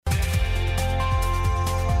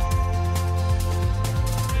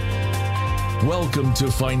Welcome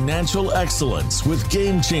to Financial Excellence with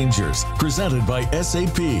Game Changers, presented by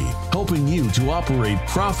SAP, helping you to operate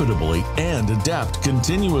profitably and adapt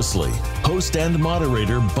continuously. Host and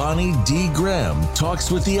moderator Bonnie D. Graham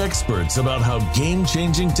talks with the experts about how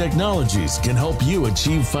game-changing technologies can help you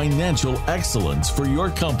achieve financial excellence for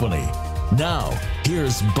your company. Now,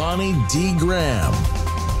 here's Bonnie D. Graham.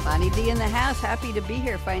 Bonnie D in the house. Happy to be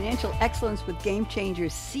here. Financial Excellence with Game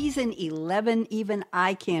Changers, Season 11. Even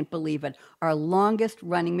I can't believe it. Our longest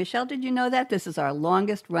running. Michelle, did you know that? This is our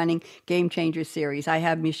longest running Game Changers series. I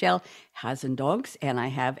have Michelle Hazendogs and I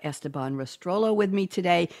have Esteban Rastrollo with me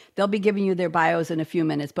today. They'll be giving you their bios in a few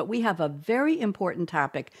minutes, but we have a very important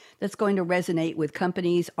topic that's going to resonate with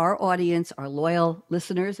companies, our audience, our loyal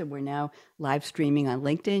listeners, and we're now live streaming on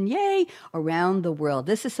LinkedIn, yay, around the world.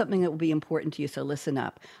 This is something that will be important to you, so listen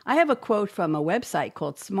up. I have a quote from a website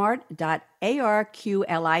called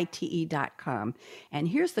smart.arqlite.com, and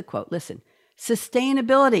here's the quote. Listen.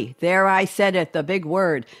 Sustainability. There I said it, the big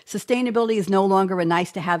word. Sustainability is no longer a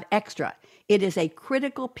nice to have extra. It is a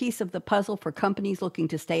critical piece of the puzzle for companies looking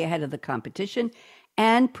to stay ahead of the competition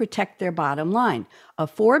and protect their bottom line. A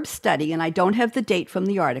Forbes study, and I don't have the date from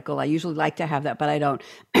the article, I usually like to have that, but I don't,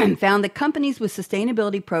 found that companies with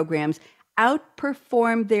sustainability programs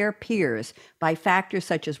outperform their peers by factors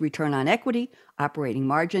such as return on equity, operating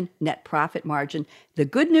margin, net profit margin. The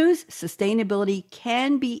good news, sustainability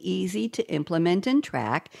can be easy to implement and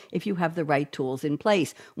track if you have the right tools in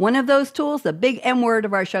place. One of those tools, the big M word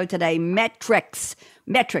of our show today, metrics.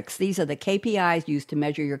 Metrics, these are the KPIs used to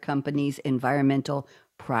measure your company's environmental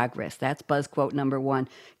progress. That's buzz quote number one.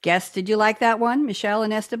 Guess, did you like that one, Michelle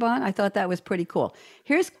and Esteban? I thought that was pretty cool.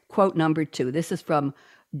 Here's quote number two. This is from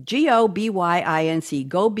GOBYINC,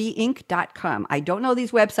 GoBeInc.com. I don't know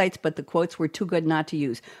these websites, but the quotes were too good not to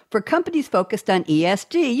use. For companies focused on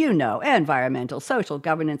ESG, you know, environmental, social,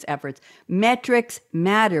 governance efforts, metrics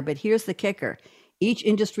matter. But here's the kicker. Each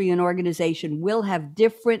industry and organization will have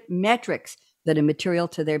different metrics that are material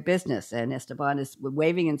to their business. And Esteban is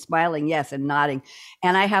waving and smiling, yes, and nodding.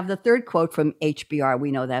 And I have the third quote from HBR.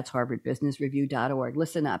 We know that's HarvardBusinessReview.org.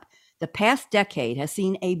 Listen up. The past decade has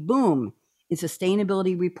seen a boom in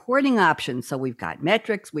sustainability reporting options. So we've got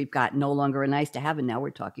metrics, we've got no longer a nice to have, and now we're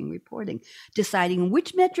talking reporting. Deciding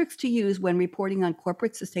which metrics to use when reporting on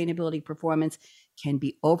corporate sustainability performance can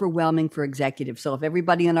be overwhelming for executives. So if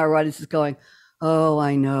everybody in our audience is going, oh,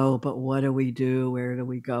 I know, but what do we do? Where do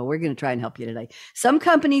we go? We're going to try and help you today. Some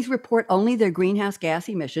companies report only their greenhouse gas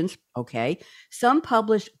emissions. Okay. Some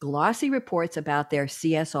publish glossy reports about their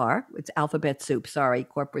CSR. It's alphabet soup. Sorry,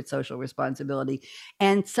 corporate social responsibility.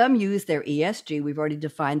 And some use their ESG. We've already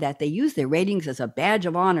defined that. They use their ratings as a badge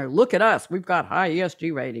of honor. Look at us. We've got high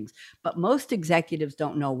ESG ratings. But most executives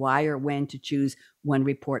don't know why or when to choose one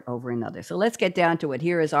report over another. So let's get down to it.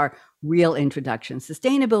 Here is our real introduction.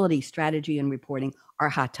 Sustainability, strategy, and reporting are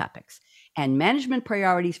hot topics and management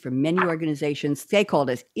priorities for many organizations,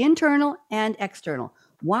 stakeholders, internal and external.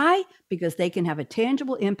 Why? Because they can have a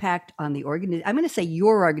tangible impact on the organization. I'm going to say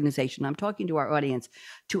your organization. I'm talking to our audience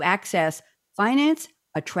to access finance,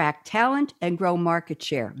 attract talent, and grow market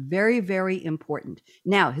share. Very, very important.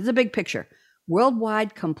 Now, here's a big picture.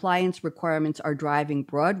 Worldwide compliance requirements are driving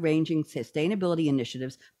broad-ranging sustainability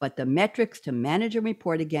initiatives, but the metrics to manage and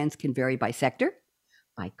report against can vary by sector,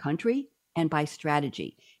 by country, and by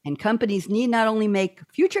strategy. And companies need not only make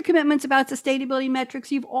future commitments about sustainability metrics,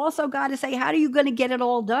 you've also got to say, how are you going to get it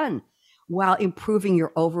all done while improving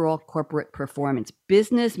your overall corporate performance?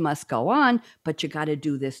 Business must go on, but you got to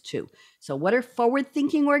do this too. So what are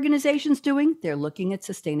forward-thinking organizations doing? They're looking at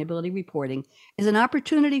sustainability reporting as an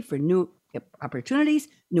opportunity for new opportunities,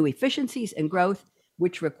 new efficiencies, and growth,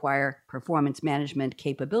 which require performance management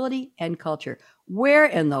capability and culture. Where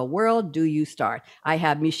in the world do you start? I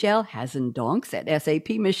have Michelle Hazendonks at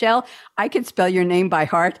SAP. Michelle, I can spell your name by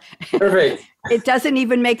heart. Perfect. It doesn't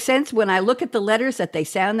even make sense when I look at the letters that they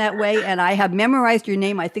sound that way. And I have memorized your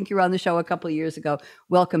name. I think you were on the show a couple of years ago.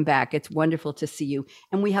 Welcome back. It's wonderful to see you.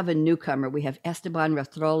 And we have a newcomer. We have Esteban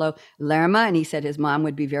Rastrollo Lerma. And he said his mom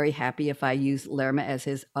would be very happy if I use Lerma as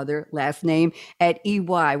his other last name at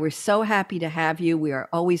EY. We're so happy to have you. We are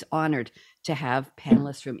always honored to have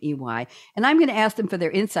panelists from EY. And I'm going to ask them for their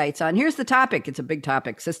insights on, here's the topic. It's a big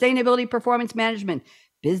topic. Sustainability performance management,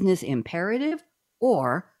 business imperative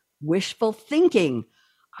or wishful thinking?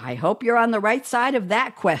 I hope you're on the right side of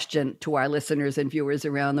that question to our listeners and viewers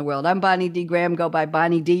around the world. I'm Bonnie D. Graham. Go by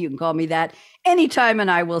Bonnie D. You can call me that anytime, and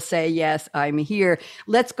I will say, yes, I'm here.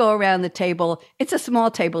 Let's go around the table. It's a small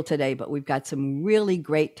table today, but we've got some really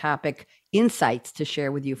great topic insights to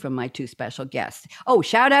share with you from my two special guests. Oh,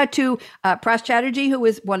 shout out to Pras Chatterjee, who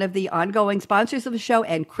is one of the ongoing sponsors of the show,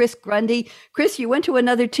 and Chris Grundy. Chris, you went to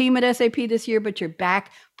another team at SAP this year, but you're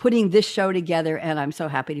back putting this show together, and I'm so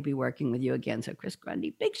happy to be working with you again. So Chris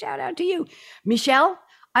Grundy, big shout out to you. Michelle,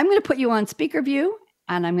 I'm going to put you on speaker view,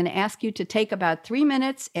 and I'm going to ask you to take about 3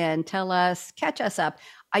 minutes and catch us up.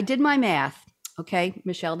 I did my math. Okay,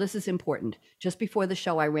 Michelle, this is important. Just before the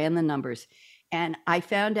show, I ran the numbers. And I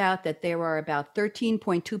found out that there are about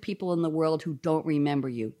 13.2 people in the world who don't remember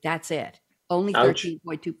you. That's it. Only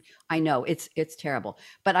 13.2. I know, it's terrible.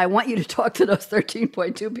 But I want you to talk to those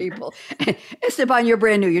 13.2 people. Esteban, you're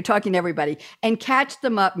brand new. You're talking to everybody. And catch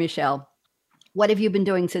them up, Michelle. What have you been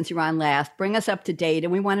doing since you're on last? Bring us up to date.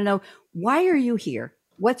 And we want to know, why are you here?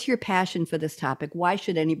 What's your passion for this topic? Why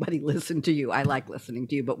should anybody listen to you? I like listening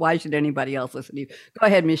to you, but why should anybody else listen to you? Go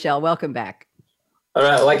ahead, Michelle. Welcome back. All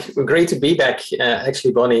right, great to be back.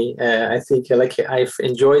 Actually, Bonnie, I think I've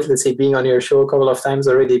enjoyed, being on your show a couple of times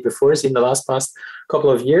already before, in the past couple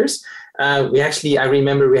of years. I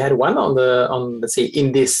remember we had one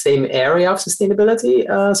in this same area of sustainability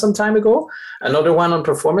some time ago. Another one on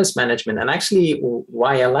performance management, and actually,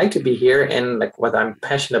 why I like to be here and what I'm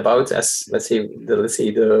passionate about, as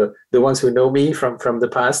the ones who know me from the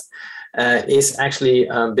past, is actually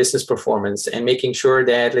business performance and making sure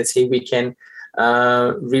that we can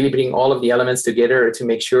really bring all of the elements together to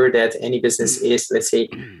make sure that any business is,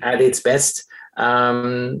 at its best.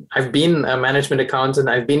 I've been a management accountant.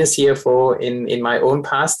 I've been a CFO in my own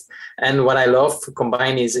past. And what I love to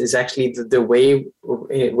combine is actually the way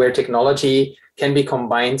where technology can be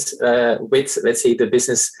combined with, the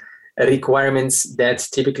business requirements that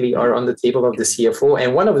typically are on the table of the CFO.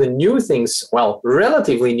 And one of the new things,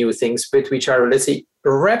 relatively new things, but which are,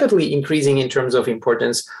 rapidly increasing in terms of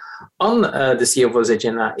importance on the CFO's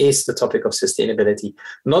agenda is the topic of sustainability.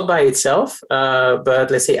 Not by itself,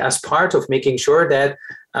 but as part of making sure that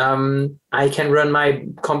I can run my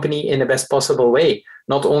company in the best possible way,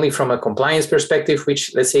 not only from a compliance perspective,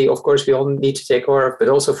 which of course we all need to take care of, but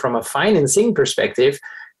also from a financing perspective.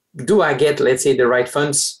 Do I get, the right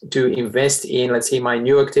funds to invest in, my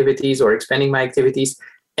new activities or expanding my activities?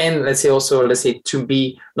 And to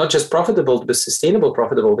be not just profitable, but sustainable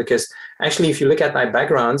profitable. Because actually, if you look at my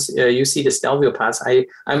backgrounds, you see the Stelvio path.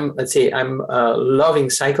 I'm loving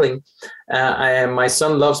cycling. My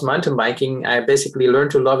son loves mountain biking. I basically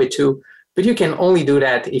learned to love it too. But you can only do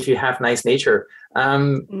that if you have nice nature.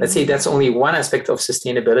 That's only one aspect of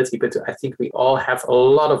sustainability. But I think we all have a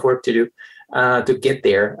lot of work to do to get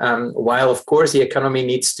there. While of course the economy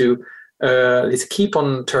needs to let's keep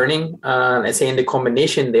on turning. And the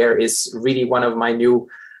combination there is really one of my new,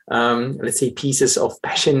 pieces of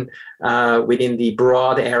passion within the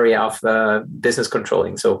broad area of business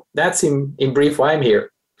controlling. So that's in brief why I'm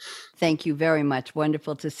here. Thank you very much.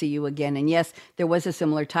 Wonderful to see you again. And yes, there was a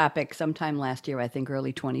similar topic sometime last year, I think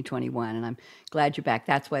early 2021. And I'm glad you're back.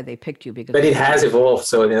 That's why they picked you. But it has evolved.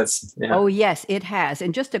 So that's, yeah. Oh, yes, it has.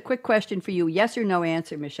 And just a quick question for you. Yes or no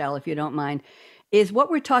answer, Michelle, if you don't mind. Is what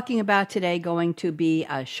we're talking about today going to be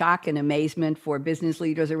a shock and amazement for business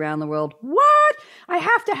leaders around the world? What? I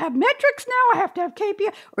have to have metrics now? I have to have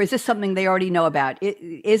KPI? Or is this something they already know about?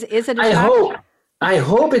 Is it a shock? I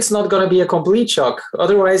hope it's not going to be a complete shock.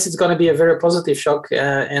 Otherwise, it's going to be a very positive shock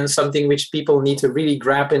and something which people need to really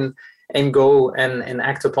grab and go and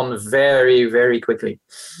act upon very, very quickly.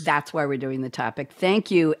 That's why we're doing the topic.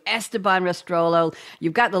 Thank you, Esteban Rastrollo.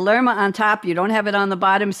 You've got the Lerma on top. You don't have it on the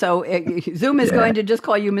bottom. So Zoom is going to just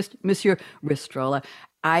call you Monsieur Rastrollo.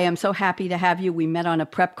 I am so happy to have you. We met on a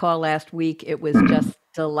prep call last week. It was just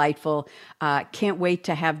delightful. Can't wait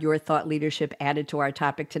to have your thought leadership added to our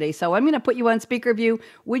topic today. So I'm going to put you on speaker view.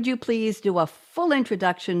 Would you please do a full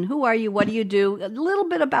introduction? Who are you? What do you do? A little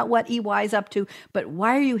bit about what EY is up to, but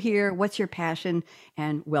why are you here? What's your passion?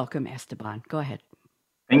 And welcome, Esteban. Go ahead.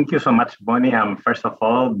 Thank you so much, Bonnie. First of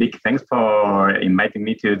all, big thanks for inviting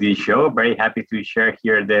me to the show. Very happy to share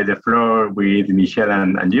here the floor with Michelle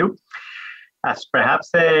and you. As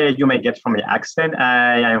perhaps you may get from the accent,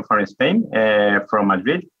 I am from Spain, from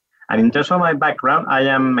Madrid. And in terms of my background, I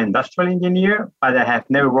am an industrial engineer, but I have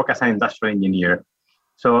never worked as an industrial engineer.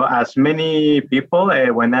 So as many people,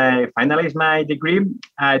 when I finalized my degree,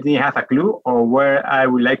 I didn't have a clue or where I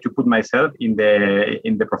would like to put myself in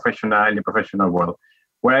the professional world,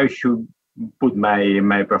 where I should put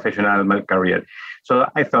my professional career. So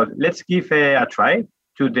I thought, let's give a try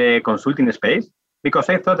to the consulting space, because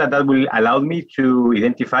I thought that will allow me to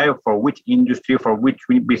identify for which industry, for which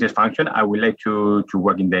business function I would like to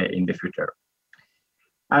work in the future.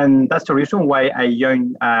 And that's the reason why I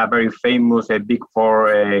joined a very famous Big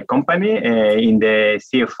Four company in the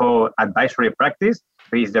CFO advisory practice.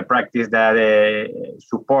 It's the practice that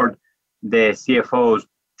support the CFOs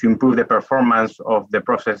to improve the performance of the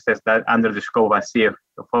processes that under the scope as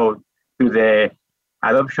CFO to the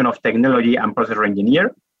adoption of technology and process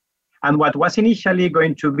engineer. And what was initially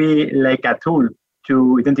going to be like a tool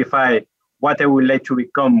to identify what I would like to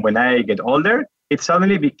become when I get older, it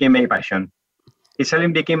suddenly became a passion. It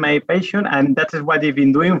suddenly became my passion, and that is what I've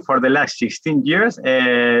been doing for the last 16 years,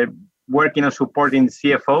 working on supporting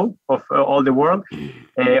CFO of all the world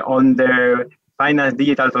on their finance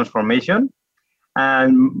digital transformation.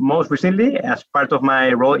 And most recently, as part of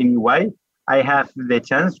my role in EY, I have the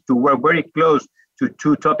chance to work very close to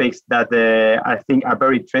two topics that I think are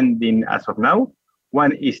very trending as of now.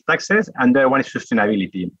 One is taxes, and the other one is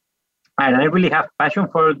sustainability. And I really have passion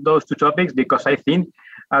for those two topics because I think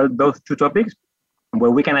those two topics where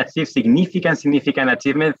we can achieve significant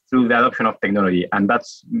achievements through the adoption of technology. And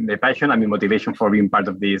that's the passion and the motivation for being part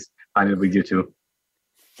of this panel with you too.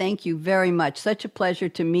 Thank you very much. Such a pleasure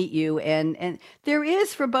to meet you. And there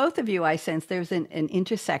is, for both of you, I sense there's an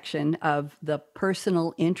intersection of the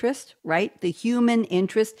personal interest, right? The human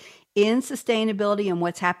interest in sustainability and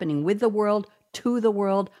what's happening with the world, to the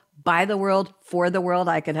world, by the world, for the world.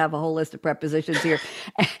 I could have a whole list of prepositions here.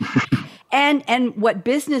 And what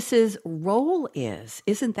businesses' role is.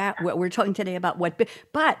 Isn't that what we're talking today about?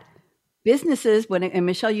 But businesses, and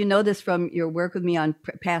Michelle, you know this from your work with me on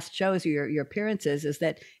past shows, your appearances, is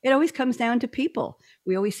that it always comes down to people.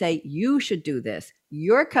 We always say, you should do this.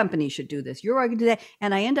 Your company should do this. Your organization.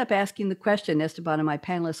 And I end up asking the question, Esteban and my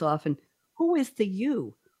panelists often, who is the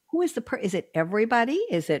you? Who is is it everybody?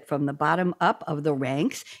 Is it from the bottom up of the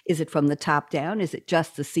ranks? Is it from the top down? Is it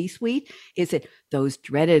just the C-suite? Is it those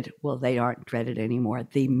dreaded, well, they aren't dreaded anymore,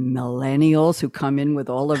 the millennials who come in with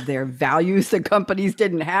all of their values that companies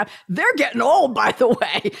didn't have? They're getting old, by the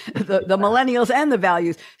way, the millennials and the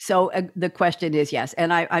values. So the question is, yes.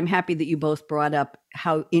 And I'm happy that you both brought up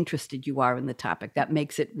how interested you are in the topic. That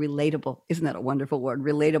makes it relatable. Isn't that a wonderful word?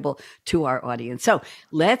 Relatable to our audience. So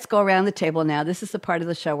let's go around the table now. This is the part of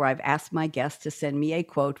the show where I've asked my guests to send me a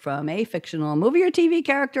quote from a fictional movie or TV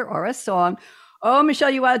character or a song. Oh, Michelle,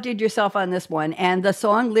 you outdid yourself on this one. And the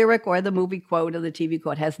song lyric or the movie quote or the TV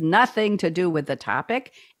quote has nothing to do with the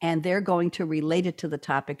topic. And they're going to relate it to the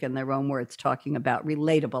topic in their own words, talking about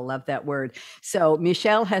relatable. Love that word. So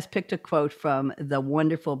Michelle has picked a quote from the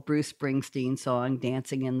wonderful Bruce Springsteen song,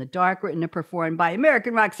 Dancing in the Dark, written and performed by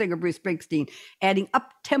American rock singer Bruce Springsteen, adding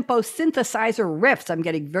up-tempo synthesizer riffs. I'm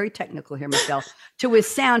getting very technical here, Michelle, to his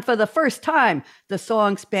sound for the first time. The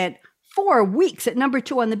song spent 4 weeks at number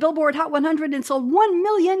 2 on the Billboard Hot 100 and sold 1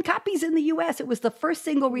 million copies in the U.S. It was the first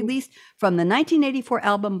single released from the 1984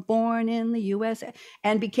 album Born in the USA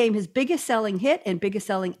and became his biggest selling hit and biggest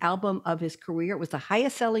selling album of his career. It was the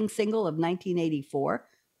highest selling single of 1984.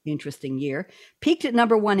 Interesting year. Peaked at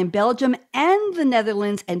number 1 in Belgium and the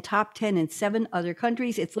Netherlands and top 10 in 7 other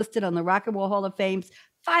countries. It's listed on the Rock and Roll Hall of Fame's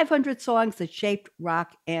 500 songs that shaped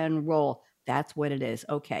rock and roll. That's what it is.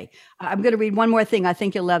 Okay. I'm going to read one more thing. I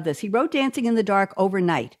think you'll love this. He wrote Dancing in the Dark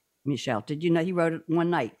overnight. Michelle, did you know he wrote it one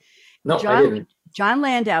night? No, I didn't. John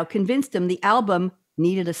Landau convinced him the album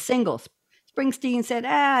needed a single. Springsteen said,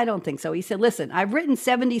 I don't think so. He said, listen, I've written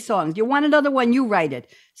 70 songs. You want another one? You write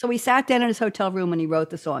it. So he sat down in his hotel room and he wrote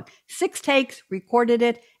the song. 6 takes, recorded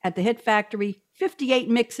it at the Hit Factory, 58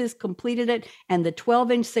 mixes, completed it, and the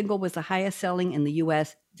 12-inch single was the highest selling in the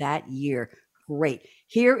U.S. that year. Great.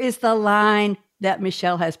 Here is the line that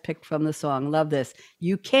Michelle has picked from the song. Love this.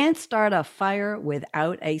 You can't start a fire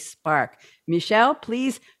without a spark. Michelle,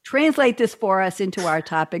 please translate this for us into our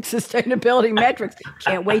topic, sustainability metrics.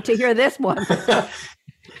 Can't wait to hear this one.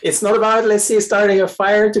 It's not about, let's say, starting a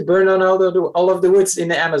fire to burn on all of the woods in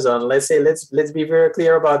the Amazon. Let's be very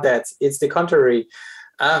clear about that. It's the contrary.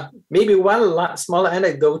 Maybe one small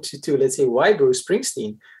anecdote to let's say why Bruce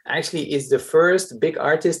Springsteen actually is the first big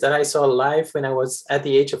artist that I saw live when I was at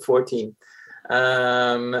the age of 14.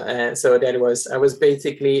 And so I was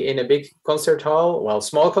basically in a big concert hall, well,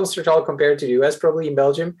 small concert hall compared to the US, probably in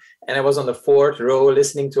Belgium. And I was on the 4th row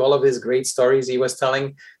listening to all of his great stories he was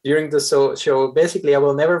telling during the show. Basically, I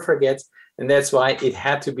will never forget. And that's why it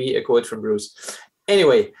had to be a quote from Bruce.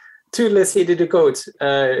 Anyway, let's say the quote,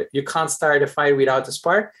 you can't start a fire without a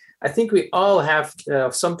spark. I think we all have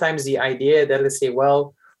sometimes the idea that, let's say,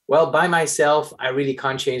 well, by myself, I really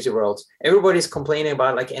can't change the world. Everybody's complaining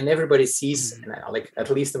about and everybody sees, at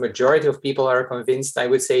least the majority of people are convinced, I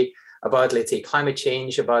would say, about, let's say, climate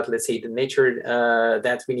change, about, let's say, the nature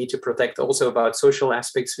that we need to protect, also about social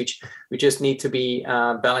aspects, which we just need to be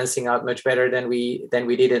balancing out much better than we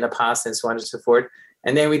did in the past, and so on and so forth.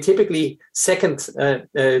 And then we typically, second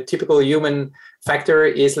typical human factor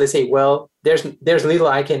is, let's say, well, there's little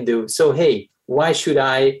I can do. So, hey, why should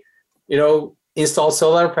I, install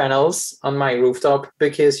solar panels on my rooftop?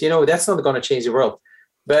 Because, that's not going to change the world.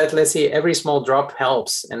 But let's say every small drop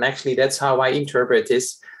helps. And actually, that's how I interpret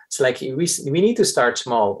this. It's like we need to start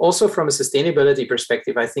small. Also, from a sustainability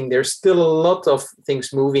perspective, I think there's still a lot of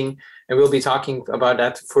things moving, and we'll be talking about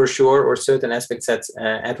that for sure, or certain aspects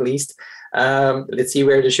at least. Let's see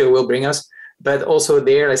where the show will bring us. But also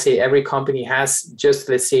there, let's say every company has just,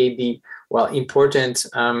 let's say, the important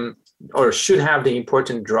or should have the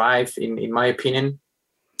important drive, in my opinion.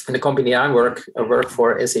 And the company I work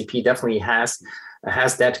for, SAP, definitely has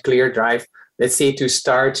that clear drive, let's say, to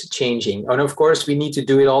start changing. And of course, we need to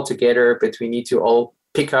do it all together, but we need to all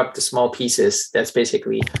pick up the small pieces. That's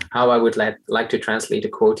basically how I would like to translate a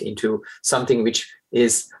quote into something which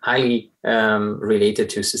is highly related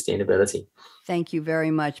to sustainability. Thank you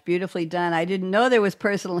very much. Beautifully done. I didn't know there was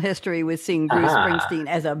personal history with seeing Bruce Springsteen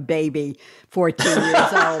as a baby, 14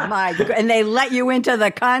 years old. My, and they let you into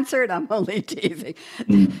the concert? I'm only teasing.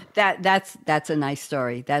 That's a nice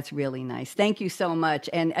story. That's really nice. Thank you so much.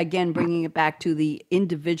 And again, bringing it back to the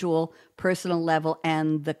individual, personal level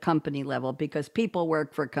and the company level, because people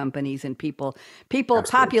work for companies, and people Absolutely.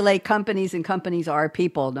 Populate companies, and companies are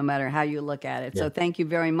people, no matter how you look at it. Yeah. So thank you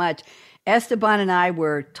very much. Esteban and I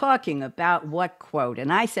were talking about what quote,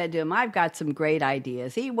 and I said to him, I've got some great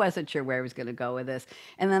ideas. He wasn't sure where he was going to go with this.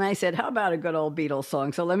 And then I said, how about a good old Beatles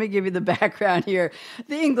song? So let me give you the background here.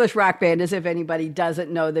 The English rock band, as if anybody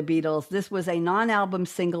doesn't know the Beatles, this was a non-album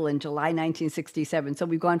single in July 1967. So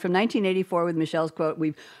we've gone from 1984 with Michelle's quote.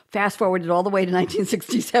 We've fast forwarded all the way to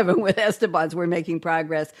 1967 with Esteban's. We're making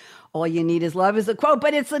progress. All You Need Is Love is the quote,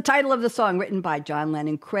 but it's the title of the song, written by John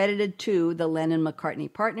Lennon, credited to the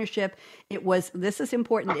Lennon-McCartney partnership. This is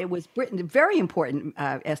important, it was Britain, very important,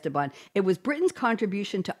 Esteban. It was Britain's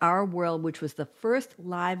contribution to Our World, which was the first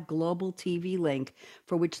live global TV link,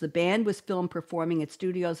 for which the band was filmed performing at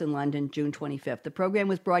studios in London, June 25th. The program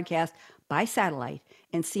was broadcast by satellite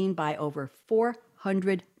and seen by over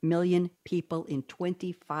 400 million people in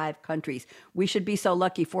 25 countries. We should be so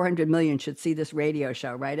lucky 400 million should see this radio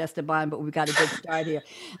show, right, Esteban? But we've got a good start here.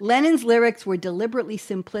 Lennon's lyrics were deliberately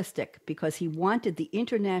simplistic because he wanted the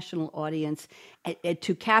international audience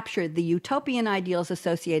to capture the utopian ideals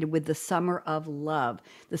associated with the summer of love.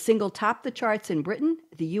 The single topped the charts in Britain,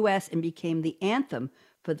 the US, and became the anthem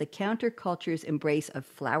for the counterculture's embrace of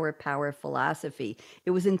flower power philosophy.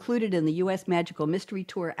 It was included in the U.S. Magical Mystery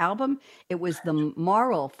Tour album. It was the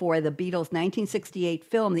moral for the Beatles' 1968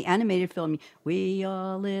 film, the animated film, We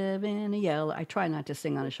All Live in a Yellow. I try not to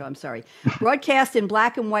sing on a show, I'm sorry. Broadcast in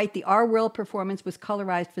black and white, the Our World performance was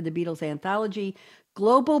colorized for the Beatles anthology.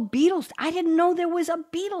 Global Beatles. I didn't know there was a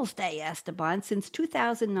Beatles Day, Esteban. Since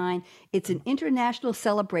 2009, it's an international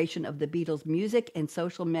celebration of the Beatles' music and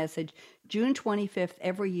social message, June 25th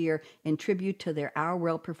every year, in tribute to their Our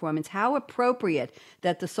World performance. How appropriate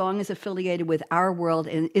that the song is affiliated with Our World,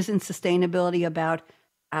 and isn't sustainability about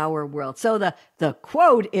our world? So the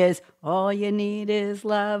quote is, all you need is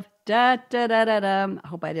love. Da, da, da, da, da. I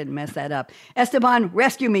hope I didn't mess that up. Esteban,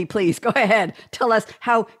 rescue me, please. Go ahead. Tell us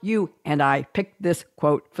how you and I picked this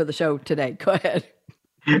quote for the show today. Go ahead.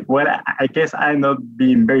 Well, I guess I'm not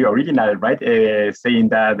being very original, right? Saying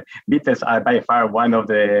that Beatles are by far one of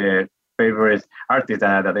the favorite artists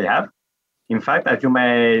that I have. In fact, as you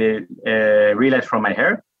may realize from my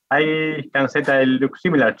hair, I can say that I look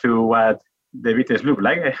similar to what the Beatles look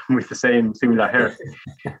like, with the same similar hair.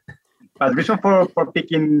 But the reason for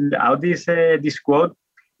picking out this quote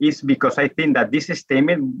is because I think that this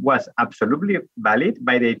statement was absolutely valid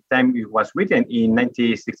by the time it was written in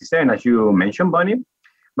 1967, as you mentioned, Bonnie.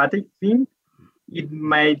 But I think it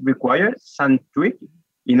might require some tweak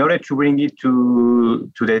in order to bring it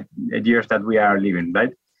to the years that we are living,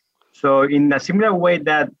 right? So in a similar way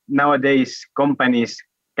that nowadays companies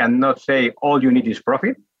cannot say all you need is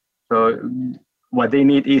profit. So what they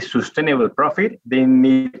need is sustainable profit. They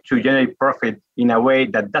need to generate profit in a way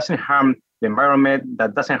that doesn't harm the environment,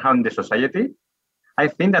 that doesn't harm the society. I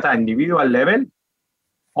think that at an individual level,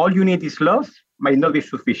 all you need is love might not be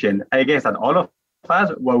sufficient. I guess that all of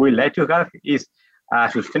us, what we like to have is a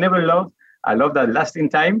sustainable love, a love that lasts in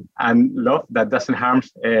time, and love that doesn't harm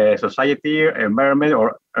society, environment,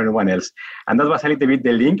 or anyone else. And that was a little bit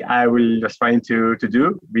the link I was trying to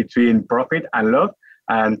do between profit and love,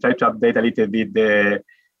 and try to update a little bit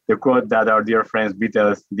the the quote that our dear friends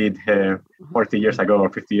Beatles did 40 years ago or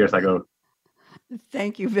 50 years ago.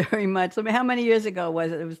 Thank you very much. I mean, how many years ago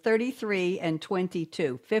was it? It was 33 and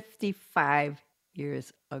 22, 55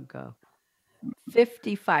 years ago.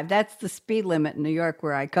 55. That's the speed limit in New York,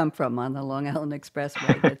 where I come from, on the Long Island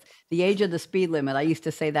Expressway. That's the age of the speed limit. I used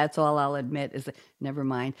to say that's all I'll admit is never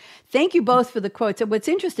mind. Thank you both for the quotes. And what's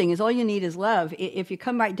interesting is all you need is love. If you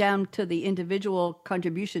come right down to the individual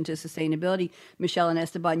contribution to sustainability, Michelle and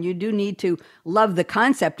Esteban, you do need to love the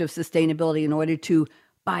concept of sustainability in order to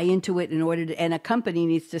buy into it, and a company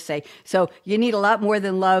needs to say, so you need a lot more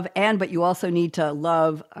than love, but you also need to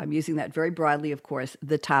love, I'm using that very broadly, of course,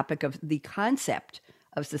 the topic of the concept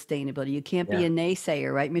of sustainability. You can't be a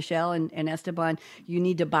naysayer, right, Michelle and Esteban? You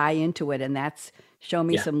need to buy into it, and that's show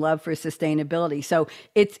me some love for sustainability. So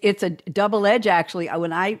it's a double edge, actually.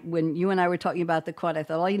 When you and I were talking about the quote, I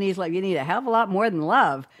thought all you need is love. You need a hell of a lot more than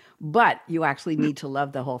love, but you actually need to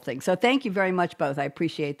love the whole thing. So thank you very much, both. I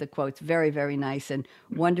appreciate the quotes. Very, very nice and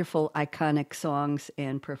wonderful, iconic songs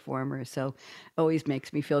and performers. So always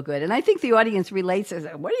makes me feel good. And I think the audience relates. As,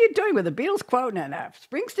 what are you doing with a Beatles quote and a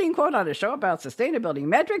Springsteen quote on a show about sustainability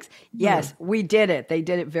metrics? Yes, we did it. They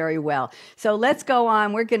did it very well. So let's go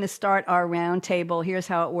on. We're going to start our round table. Here's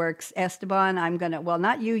how it works. Esteban,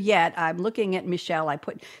 not you yet. I'm looking at Michelle. I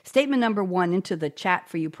put statement number 1 into the chat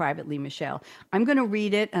for you privately, Michelle. I'm going to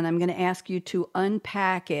read it, and I'm going to ask you to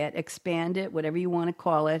unpack it, expand it, whatever you want to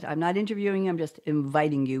call it. I'm not interviewing you. I'm just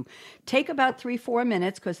inviting you. Take about 3-4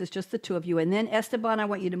 minutes, because it's just the two of you. And then, Esteban, I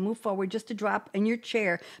want you to move forward just to drop in your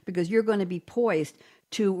chair, because you're going to be poised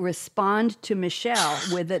to respond to Michelle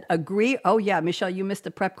with an agree. Oh, yeah, Michelle, you missed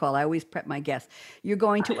the prep call. I always prep my guests. You're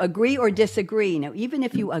going to agree or disagree. Now, even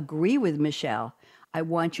if you agree with Michelle, I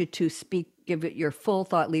want you to give it your full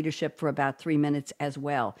thought leadership for about 3 minutes as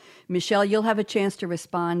well. Michelle, you'll have a chance to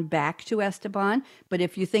respond back to Esteban, but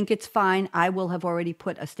if you think it's fine, I will have already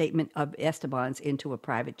put a statement of Esteban's into a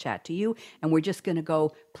private chat to you, and we're just going to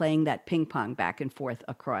go playing that ping pong back and forth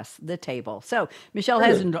across the table. So Michelle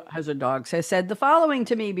has a dog, said the following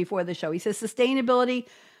to me before the show. He says, sustainability,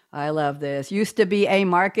 I love this, used to be a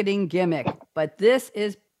marketing gimmick, but this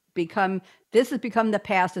has become the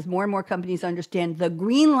past as more and more companies understand the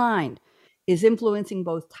green line is influencing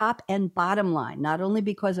both top and bottom line, not only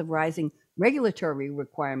because of rising regulatory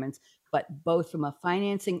requirements, but both from a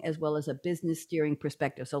financing as well as a business steering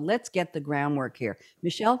perspective. So let's get the groundwork here.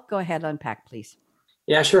 Michelle, go ahead, unpack, please.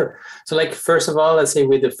 Yeah, sure. So first of all, let's say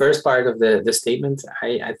with the first part of the statement,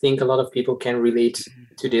 I think a lot of people can relate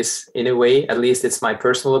to this in a way, at least it's my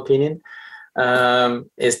personal opinion.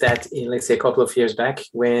 Is that in, let's say, a couple of years back,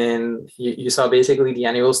 when you saw basically the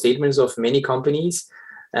annual statements of many companies,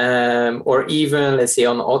 or even, let's say,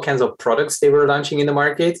 on all kinds of products they were launching in the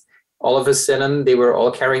market, all of a sudden they were all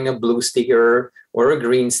carrying a blue sticker or a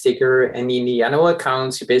green sticker. And in the annual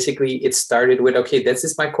accounts, it started with, okay, this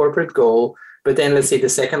is my corporate goal. But then, let's say, the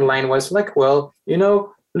second line was like, well,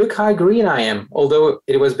 look how green I am. Although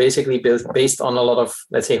it was basically based on a lot of,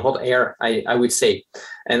 let's say, hot air, I would say.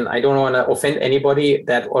 And I don't want to offend anybody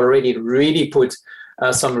that already really put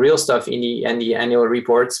some real stuff in the annual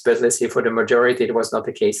reports, but let's say for the majority, it was not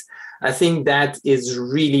the case. I think that is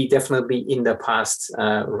really definitely in the past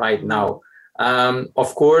right now.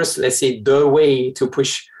 Of course, let's say the way to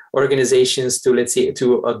push organizations to, let's say,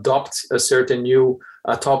 to adopt a certain new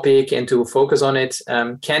topic and to focus on it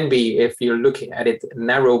can be, if you look at it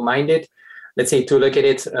narrow-minded, let's say to look at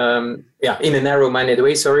it in a narrow-minded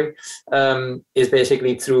way, is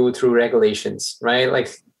basically through regulations, right? Like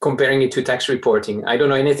comparing it to tax reporting. I don't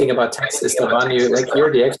know anything about tax, Esteban.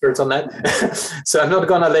 You're the expert on that. So I'm not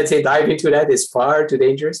gonna, let's say, dive into that. It's far too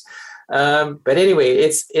dangerous. But anyway,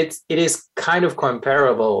 it is kind of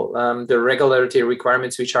comparable, the regulatory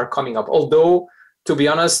requirements which are coming up. Although, to be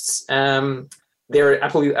honest, they're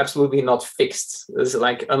absolutely not fixed. It's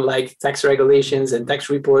unlike tax regulations and tax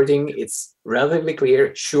reporting, it's relatively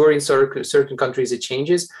clear. Sure, in certain countries it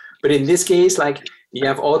changes, but in this case, you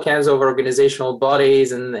have all kinds of organizational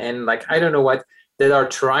bodies and I don't know what, that are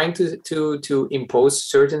trying to impose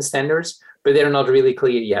certain standards, but they're not really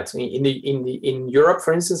clear yet. In Europe,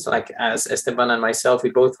 for instance, as Esteban and myself, we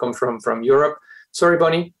both come from Europe. Sorry,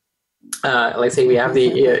 Bonnie. Let's say we have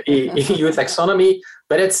the EU taxonomy,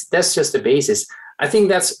 but that's just the basis. I think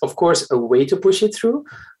that's, of course, a way to push it through.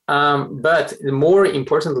 But more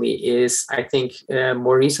importantly is, I think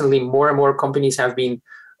more recently, more and more companies have been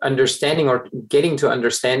understanding or getting to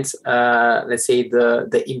understand, let's say,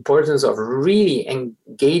 the importance of really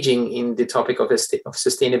engaging in the topic of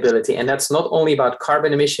sustainability. And that's not only about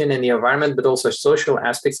carbon emission and the environment, but also social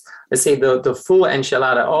aspects. Let's say the full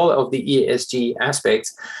enchilada, all of the ESG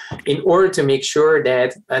aspects, in order to make sure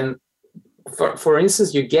that, for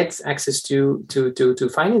instance, you get access to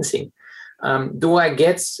financing. Do I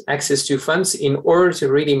get access to funds in order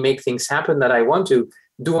to really make things happen that I want to?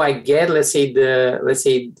 Do I get,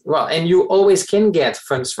 and you always can get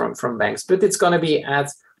funds from banks, but it's going to be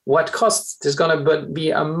at what cost? There's going to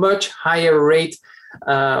be a much higher rate,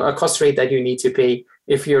 a cost rate that you need to pay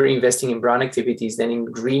if you're investing in brown activities than in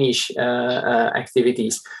greenish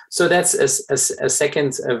activities. So that's a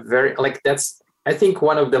second, that's, I think,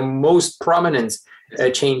 one of the most prominent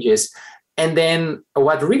changes. And then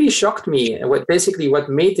what really shocked me, what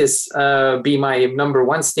made this be my number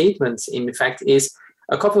one statement, in fact, is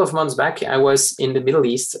a couple of months back, I was in the Middle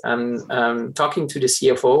East talking to the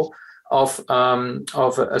CFO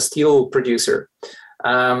of a steel producer.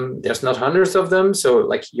 There's not hundreds of them,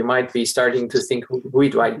 so you might be starting to think who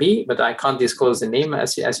it might be, but I can't disclose the name,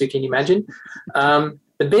 as you can imagine.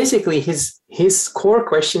 But basically, his core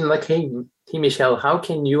question, hey, Michel, how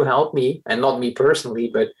can you help me? And not me personally,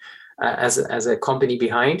 but as a company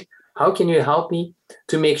behind, how can you help me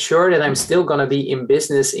to make sure that I'm still going to be in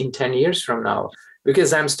business in 10 years from now?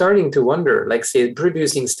 Because I'm starting to wonder, say,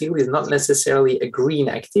 producing steel is not necessarily a green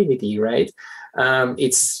activity, right?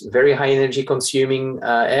 It's very high energy consuming,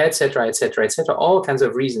 et cetera, all kinds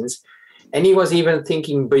of reasons. And he was even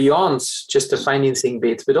thinking beyond just the financing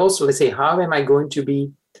bit, but also, let's say, how am I going to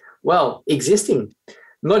be, existing,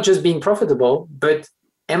 not just being profitable, but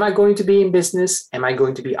am I going to be in business? Am I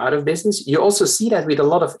going to be out of business? You also see that with a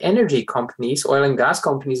lot of energy companies, oil and gas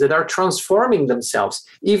companies, that are transforming themselves,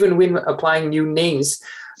 even when applying new names,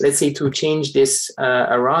 let's say, to change this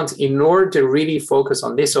around in order to really focus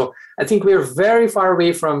on this. So I think we're very far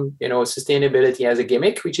away from, sustainability as a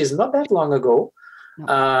gimmick, which is not that long ago.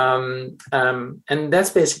 And that's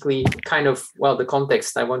basically kind of, the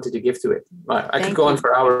context I wanted to give to it. I could go on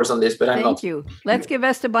for hours on this, but I'm not. Thank you. Let's give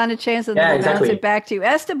Esteban a chance and then we'll bounce it back to you.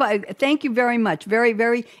 Esteban, thank you very much. Very,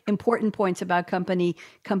 very important points about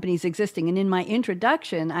companies existing. And in my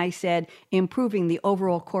introduction, I said improving the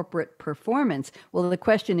overall corporate performance. Well, the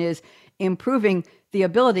question is improving the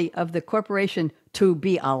ability of the corporation to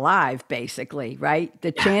be alive, basically, right?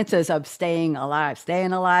 The chances of staying alive.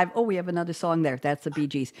 Oh, we have another song there. That's the Bee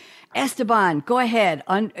Gees. Esteban, go ahead.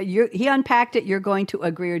 He unpacked it. You're going to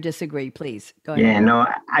agree or disagree, please. Go ahead. Yeah, no,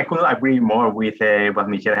 I couldn't agree more with what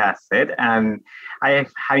Michel has said. And I am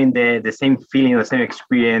having the same feeling, the same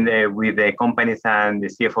experience with the companies and the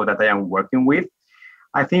CFO that I am working with.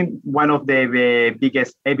 I think one of the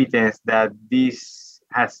biggest evidence that this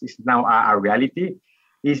is now a reality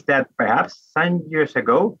is that perhaps some years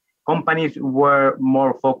ago, companies were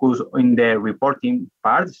more focused on the reporting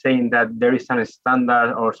part, saying that there is some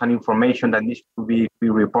standard or some information that needs to be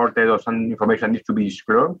reported or some information that needs to be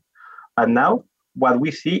disclosed. But now what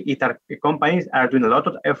we see is that companies are doing a lot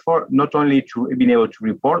of effort, not only to being able to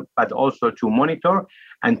report, but also to monitor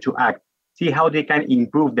and to act, see how they can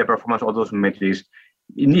improve the performance of those metrics.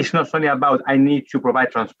 It's not only about I need to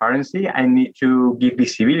provide transparency, I need to give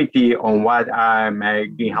visibility on what my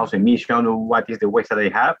greenhouse emission, or what is the waste that I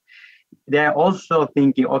have. They're also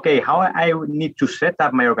thinking, okay, how I need to set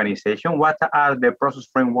up my organization, what are the process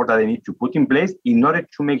framework that I need to put in place in order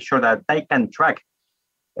to make sure that I can track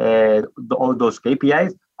all those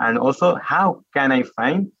KPIs, and also how can I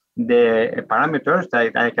find the parameters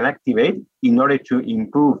that I can activate in order to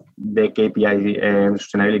improve the KPI,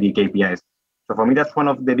 sustainability KPIs. So for me, that's one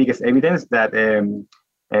of the biggest evidence that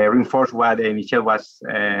reinforce what Michel was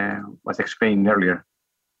explaining earlier.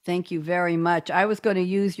 Thank you very much. I was going to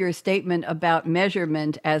use your statement about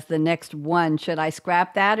measurement as the next one. Should I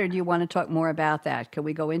scrap that, or do you want to talk more about that? Can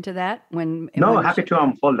we go into that? Happy to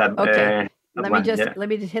unfold that. Okay. Let me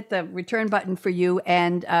just hit the return button for you.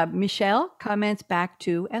 And Michel, comments back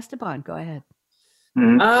to Esteban. Go ahead.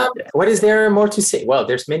 What is there more to say? Well,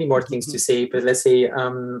 there's many more things to say, but let's say,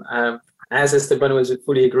 as Esteban was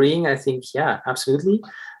fully agreeing, I think, yeah, absolutely.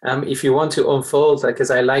 If you want to unfold, because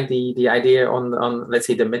I like the idea on let's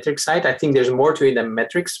say the metric side, I think there's more to it than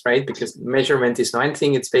metrics, right? Because measurement is one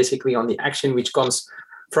thing. It's basically on the action which comes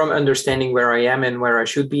from understanding where I am and where I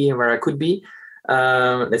should be and where I could be.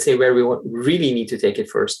 Let's say where we really need to take it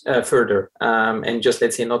further, and just,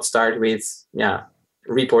 let's say, not start with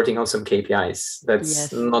reporting on some KPIs.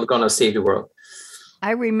 That's not gonna save the world.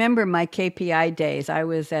 I remember my KPI days. I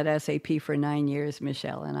was at SAP for 9 years,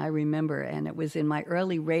 Michel, and I remember, and it was in my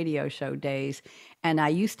early radio show days, and I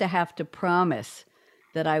used to have to promise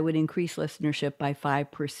that I would increase listenership by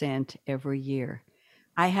 5% every year.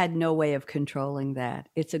 I had no way of controlling that.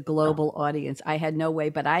 It's a global audience. I had no way,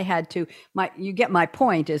 but I had to. You get my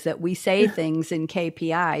point, is that we say things in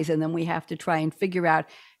KPIs, and then we have to try and figure out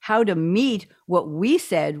how to meet what we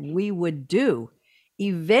said we would do.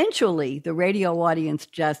 Eventually, the radio audience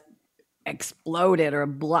just exploded or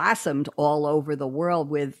blossomed all over the world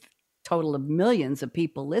with total of millions of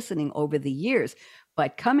people listening over the years.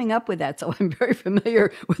 But coming up with that, so I'm very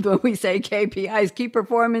familiar with when we say KPIs, key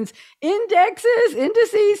performance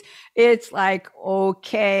indices, it's like,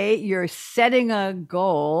 okay, you're setting a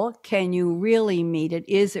goal. Can you really meet it?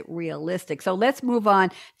 Is it realistic? So let's move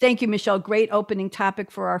on. Thank you, Michelle. Great opening topic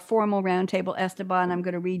for our formal roundtable. Esteban, I'm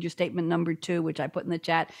going to read your statement number 2, which I put in the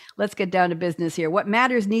chat. Let's get down to business here. What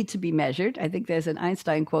matters need to be measured. I think there's an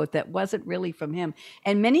Einstein quote that wasn't really from him.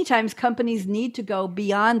 And many times companies need to go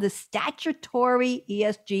beyond the statutory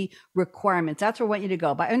ESG requirements. That's where I want you to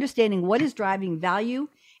go. By understanding what is driving value,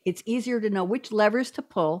 it's easier to know which levers to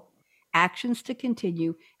pull, actions to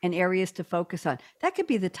continue, and areas to focus on. That could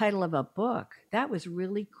be the title of a book. That was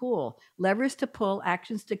really cool. Levers to pull,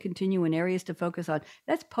 actions to continue, and areas to focus on.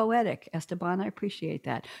 That's poetic, Esteban. I appreciate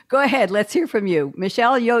that. Go ahead. Let's hear from you.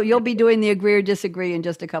 Michelle, you'll be doing the agree or disagree in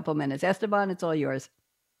just a couple minutes. Esteban, it's all yours.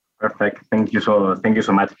 Perfect. Thank you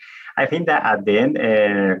so much. I think that at the end,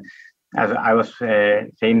 as I was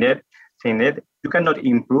saying that you cannot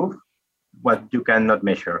improve what you cannot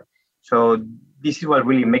measure. So this is what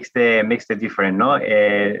really makes the difference. No,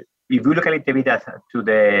 if you look a little bit to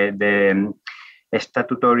the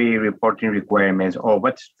statutory reporting requirements or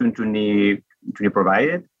what's going to need to be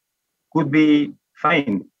provided, could be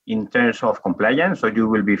fine in terms of compliance. So you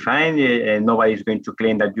will be fine. Nobody is going to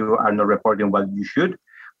claim that you are not reporting what you should.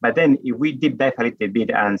 But then if we deep dive a little bit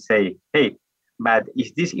and say, hey, but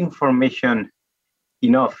is this information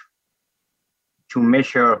enough to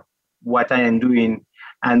measure what I am doing?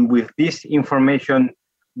 And with this information,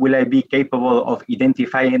 will I be capable of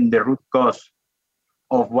identifying the root cause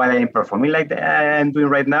of what I am performing like I am doing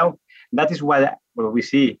right now? That is what we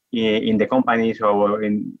see in the companies or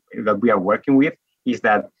that we are working with, is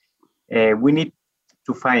that we need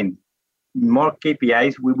to find more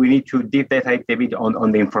KPIs. We need to deep dive a bit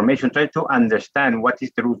on the information, try to understand what is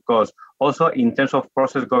the root cause. Also, in terms of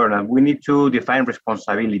process governance, we need to define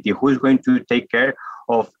responsibility. Who is going to take care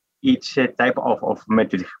of each type of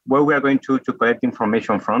metric, where we are going to collect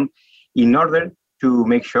information from, in order to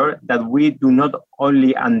make sure that we do not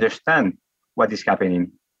only understand what is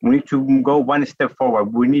happening. We need to go one step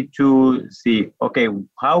forward. We need to see, okay,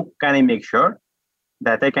 how can I make sure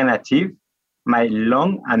that I can achieve my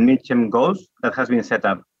long and mid-term goals that has been set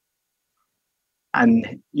up?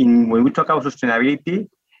 And when we talk about sustainability,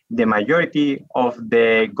 the majority of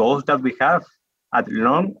the goals that we have are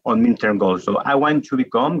long or mid-term goals. So I want to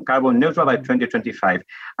become carbon neutral by 2025.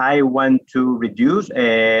 I want to reduce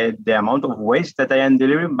the amount of waste that I am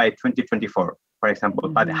delivering by 2024, for example.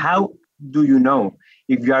 Mm-hmm. But how do you know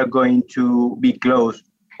if you are going to be close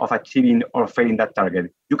of achieving or failing that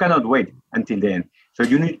target? You cannot wait until the end. So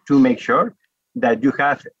you need to make sure that you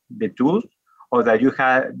have the tools or that you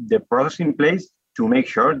have the process in place to make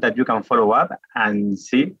sure that you can follow up and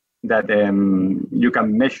see that you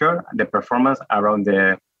can measure the performance around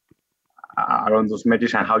those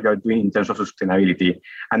metrics and how you are doing in terms of sustainability.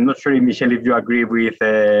 I'm not sure, Michelle, if you agree with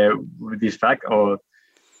this fact or...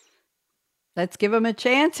 Let's give him a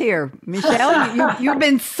chance here. Michelle, you've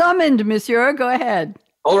been summoned, monsieur. Go ahead.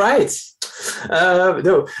 All right.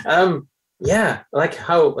 Yeah,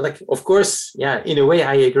 of course, yeah, in a way,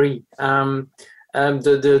 I agree.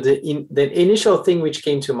 The initial thing which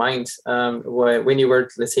came to mind when you were,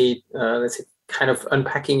 let's say, kind of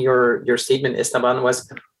unpacking your statement, Esteban,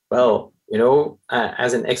 was, well,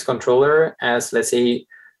 as an ex-controller, as, let's say,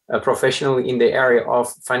 a professional in the area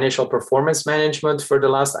of financial performance management for the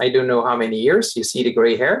last, I don't know how many years, you see the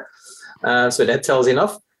gray hair. So that tells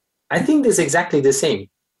enough. I think it's exactly the same,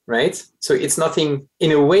 right? So it's nothing,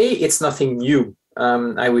 in a way, it's nothing new.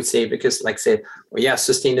 I would say, because like I said, well, yeah,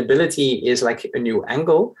 sustainability is like a new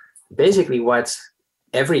angle. Basically what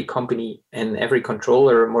every company and every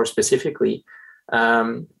controller more specifically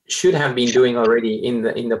should have been doing already in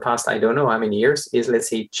the past, I don't know how many years, is, let's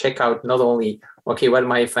say, check out not only, okay, what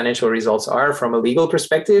my financial results are from a legal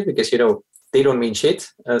perspective, because, they don't mean shit.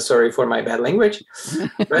 Sorry for my bad language,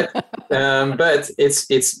 but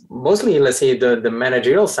it's mostly, let's say, the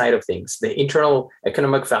managerial side of things, the internal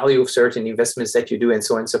economic value of certain investments that you do, and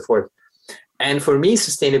so on and so forth. And for me,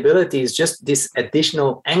 sustainability is just this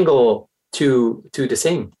additional angle to the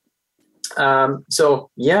same. So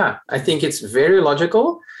yeah, I think it's very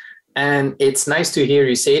logical And it's nice to hear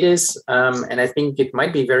you say this. And I think it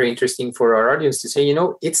might be very interesting for our audience to say,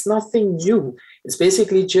 it's nothing new. It's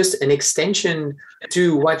basically just an extension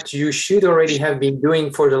to what you should already have been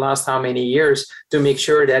doing for the last how many years to make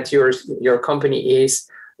sure that your company is,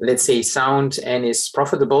 let's say, sound and is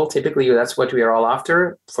profitable. Typically, that's what we are all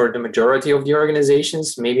after for the majority of the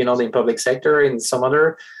organizations, maybe not in public sector, in some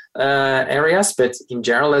other areas. But in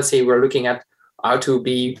general, let's say we're looking at how to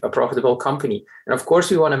be a profitable company. And of course,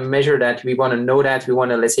 we want to measure that. We want to know that. We want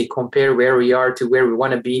to, let's say, compare where we are to where we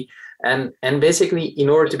want to be. And basically, in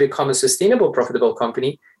order to become a sustainable, profitable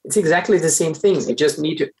company, it's exactly the same thing. You just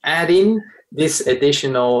need to add in this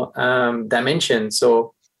additional dimension.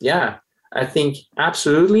 So, yeah, I think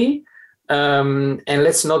absolutely. And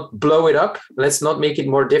let's not blow it up. Let's not make it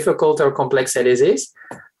more difficult or complex than it is.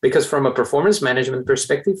 Because from a performance management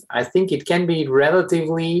perspective, I think it can be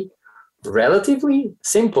relatively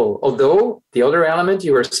simple. Although the other element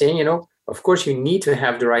you were saying, of course, you need to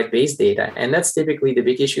have the right base data. And that's typically the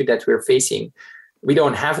big issue that we're facing. We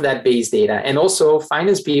don't have that base data. And also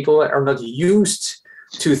finance people are not used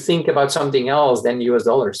to think about something else than US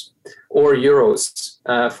dollars or euros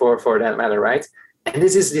for that matter, right? And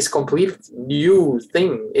this is this complete new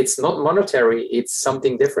thing. It's not monetary, it's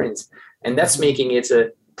something different. And that's making it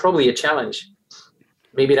probably a challenge.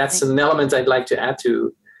 Maybe that's an element I'd like to add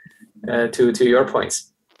to your points.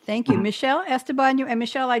 Thank you. Michelle, Esteban, and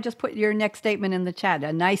Michelle, I just put your next statement in the chat.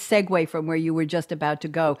 A nice segue from where you were just about to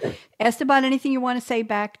go. Esteban, anything you want to say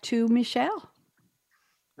back to Michelle?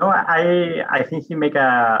 No, I think he make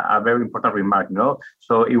a very important remark.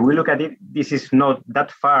 So if we look at it, this is not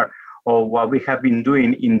that far of what we have been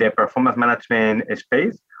doing in the performance management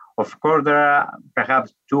space. Of course, there are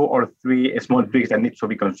perhaps 2 or 3 small tweaks that need to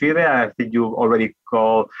be considered. I think you already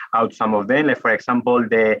called out some of them. Like, for example,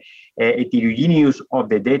 the heterogeneous of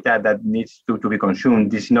the data that needs to be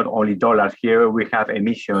consumed. This is not only dollars. Here we have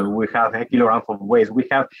emissions, we have kilograms of waste, we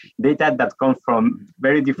have data that comes from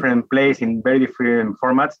very different places in very different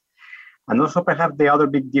formats. And also perhaps the other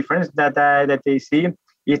big difference that they see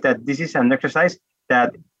is that this is an exercise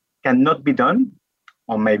that cannot be done,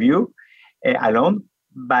 on my view, alone,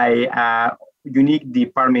 by a unique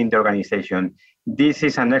department in the organization. This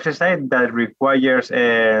is an exercise that requires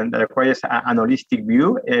an holistic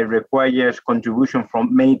view. It requires contribution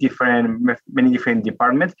from many different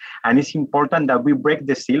departments, and it's important that we break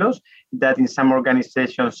the silos that in some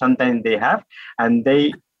organizations sometimes they have, and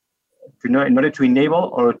they, in order to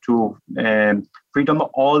enable or to freedom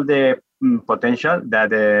all the potential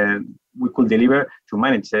that we could deliver to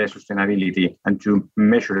manage sustainability and to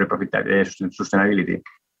measure the sustainability.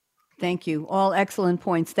 Thank you. All excellent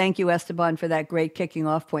points. Thank you, Esteban, for that great kicking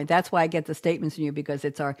off point. That's why I get the statements from you, because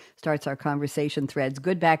it starts our conversation threads.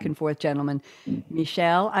 Good back and forth, gentlemen.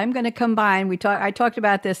 Michelle, I'm going to combine. I talked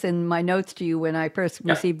about this in my notes to you when I first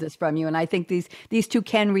received this from you, and I think these two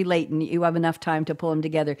can relate, and you have enough time to pull them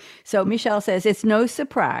together. So Michelle says, it's no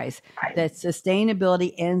surprise that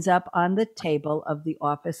sustainability ends up on the table of the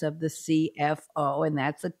office of the CFO, and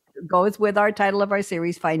that's goes with our title of our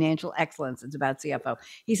series, Financial Excellence. It's about CFO.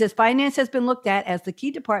 He says, finance has been looked at as the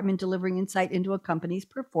key department delivering insight into a company's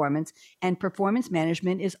performance, and performance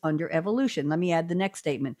management is under evolution. Let me add the next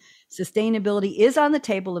statement. Sustainability is on the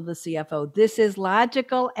table of the CFO. This is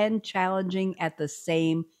logical and challenging at the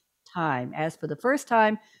same time. As for the first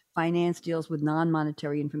time, finance deals with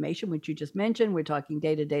non-monetary information, which you just mentioned. We're talking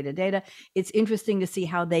data. It's interesting to see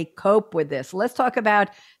how they cope with this. Let's talk about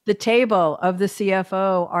the table of the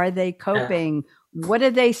CFO. Are they coping? What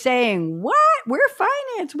are they saying? What? We're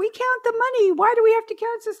finance. We count the money. Why do we have to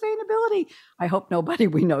count sustainability? I hope nobody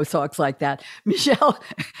we know talks like that. Michelle,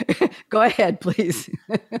 go ahead, please.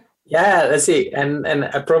 Yeah, let's see. And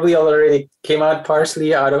I probably already came out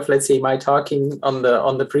partially out of, let's say, my talking on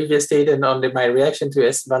the previous state and on my reaction to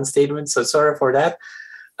Esteban's statement. So sorry for that.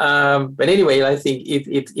 But anyway, I think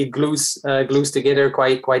it glues together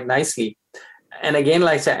quite nicely. And again,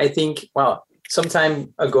 like I said, I think, some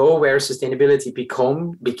time ago, where sustainability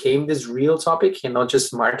became this real topic and not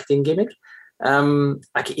just marketing gimmick,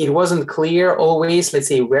 it wasn't clear always, let's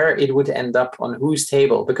say, where it would end up on whose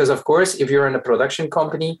table. Because of course, if you're in a production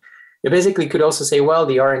company, you basically could also say, well,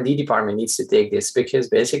 the R&D department needs to take this, because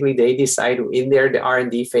basically they decide in the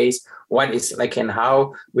R&D phase what is like and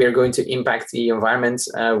how we are going to impact the environment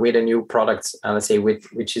with a new product, let's say,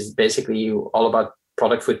 which is basically all about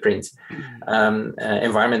product footprint,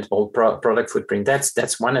 environmental product footprint.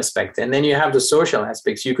 That's one aspect. And then you have the social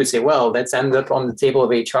aspects. You could say, well, that's end up on the table of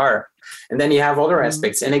HR. And then you have other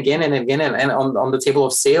aspects. And again, and on the table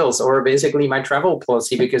of sales, or basically my travel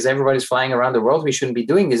policy, because everybody's flying around the world. We shouldn't be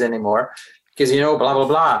doing this anymore because, blah, blah,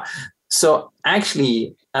 blah. So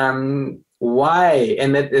actually, Why?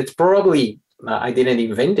 And it's probably, I didn't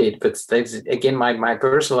invent it, but that's, again, my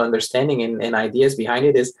personal understanding and ideas behind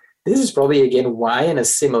it is, this is probably, again, why, and a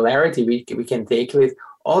similarity we can take with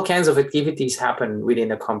all kinds of activities happen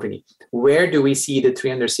within a company. Where do we see the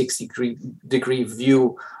 360-degree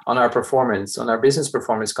view on our performance, on our business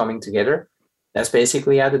performance coming together? That's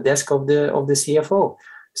basically at the desk of the CFO.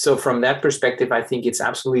 So from that perspective, I think it's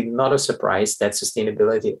absolutely not a surprise that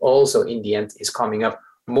sustainability also in the end is coming up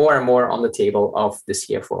more and more on the table of the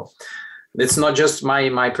CFO. It's not just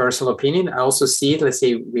my personal opinion. I also see it, let's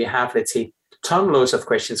say we have, ton-loads of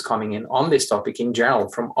questions coming in on this topic in general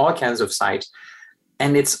from all kinds of sides.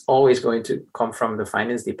 And it's always going to come from the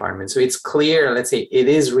finance department. So it's clear, let's say, it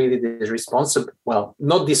is really the responsible, well,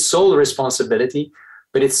 not the sole responsibility,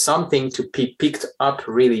 but it's something to be picked up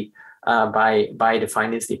really by the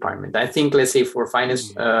finance department. I think, let's say, for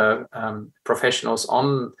finance professionals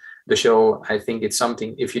on the show, I think it's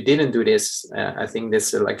something, if you didn't do this, I think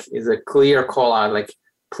this is a clear call out,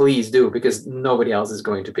 please do, because nobody else is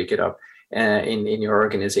going to pick it up in your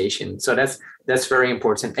organization. So that's very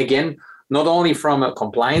important. Again, not only from a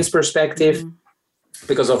compliance perspective,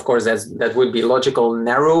 because of course that would be logical,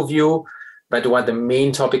 narrow view, but what the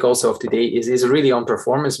main topic also of today is really on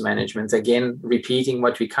performance management. Again, repeating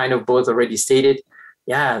what we kind of both already stated.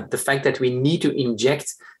 Yeah, the fact that we need to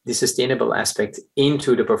inject the sustainable aspect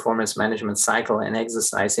into the performance management cycle and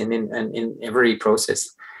exercise in every process.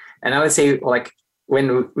 And I would say,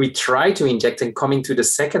 when we try to inject, and coming to the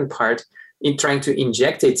second part, in trying to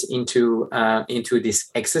inject it into this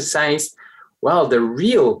exercise, well, the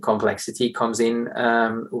real complexity comes in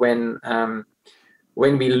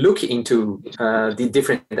when we look into the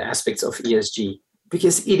different aspects of ESG,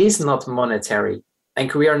 because it is not monetary,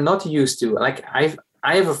 and we are not used to. I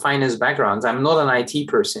have a finance background. I'm not an IT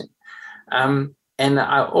person, and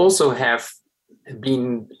I also have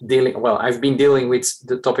been I've been dealing with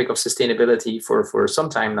the topic of sustainability for some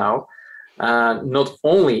time now. Not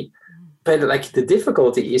only, but the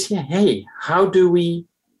difficulty is, how do we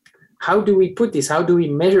put this? How do we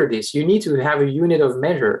measure this? You need to have a unit of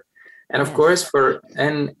measure. And of course,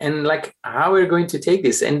 how we're going to take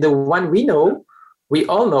this. And the one we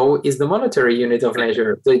all know is the monetary unit of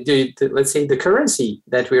measure, let's say the currency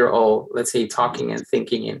that we're all, let's say, talking and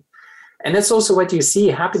thinking in. And that's also what you see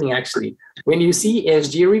happening, actually. When you see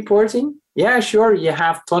ESG reporting, yeah, sure, you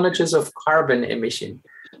have tonnages of carbon emission.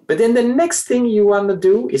 But then the next thing you want to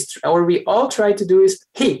do is, or we all try to do is,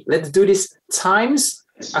 hey, let's do this times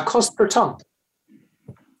a cost per ton.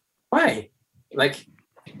 Why?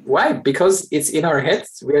 Why? Because it's in our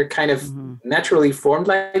heads. We're kind of naturally formed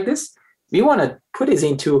like this. We want to put it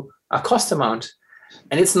into a cost amount.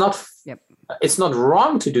 And it's not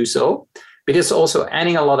wrong to do so, but it's also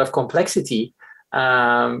adding a lot of complexity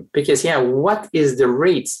because, what is the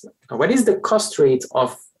rate? What is the cost rate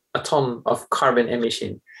of a ton of carbon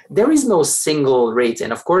emission? There is no single rate.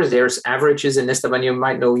 And of course, there's averages, and Esteban, you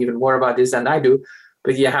might know even more about this than I do.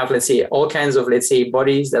 But you have, let's say, all kinds of, let's say,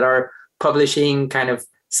 bodies that are publishing kind of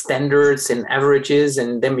standards and averages,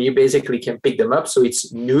 and then you basically can pick them up. So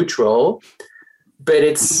it's neutral. But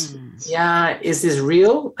it's, is this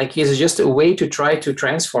real? Is it just a way to try to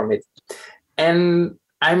transform it? And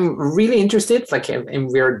I'm really interested, and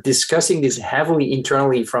we're discussing this heavily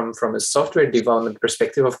internally from a software development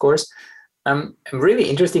perspective, of course. I'm really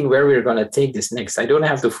interested in where we're going to take this next. I don't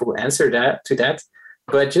have the full answer to that,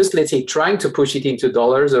 but just, let's say, trying to push it into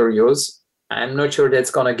dollars or euros, I'm not sure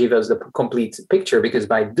that's going to give us the complete picture, because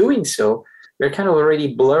by doing so, we're kind of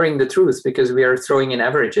already blurring the truth because we are throwing in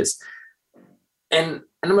averages. And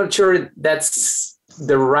I'm not sure that's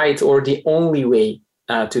the right or the only way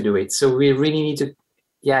to do it. So we really need to,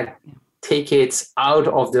 take it out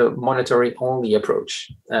of the monetary only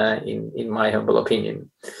approach, in my humble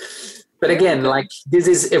opinion. But again, this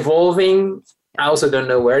is evolving. I also don't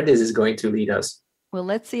know where this is going to lead us. Well,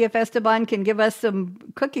 let's see if Esteban can give us some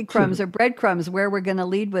cookie crumbs or breadcrumbs where we're going to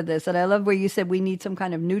lead with this. And I love where you said we need some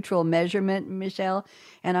kind of neutral measurement, Michel.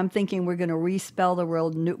 And I'm thinking we're going to respell the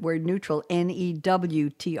word neutral,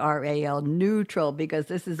 N-E-W-T-R-A-L, neutral, because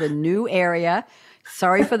this is a new area.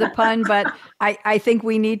 Sorry for the pun, but I think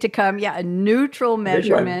we need to come, a neutral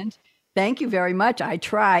measurement. Thank you very much. I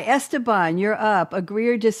try. Esteban, you're up. Agree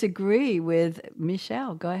or disagree with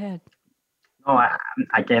Michel? Go ahead. No,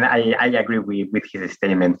 again, I agree with his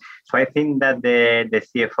statement. So I think that the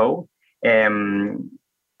CFO,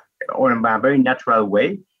 or in a very natural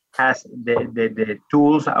way, has the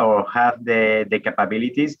tools or have the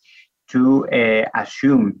capabilities to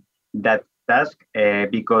assume that task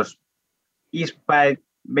because it's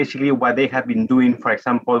basically what they have been doing, for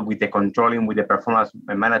example, with the controlling, with the performance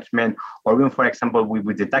management, or even, for example,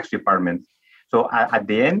 with the tax department. So at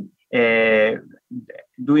the end,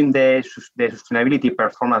 doing the sustainability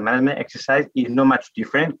performance management exercise is not much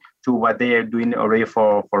different to what they are doing already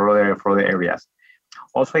for other areas.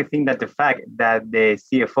 Also, I think that the fact that the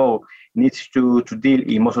CFO needs to deal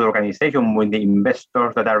in most of the organization with the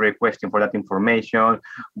investors that are requesting for that information,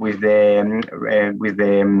 with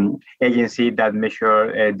the agency that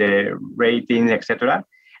measure the ratings, etc.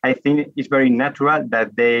 I think it's very natural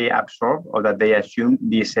that they absorb or that they assume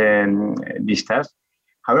this task.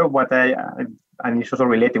 However, and it's also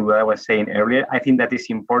related with what I was saying earlier, I think that it's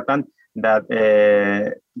important that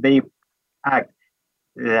they act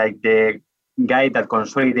like the guy that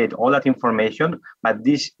consolidates all that information, but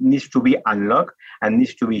this needs to be unlocked and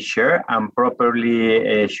needs to be shared and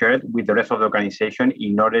properly shared with the rest of the organization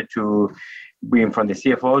in order to bring from the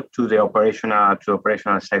CFO to the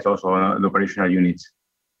operational side, also the operational units.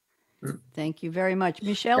 Thank you very much.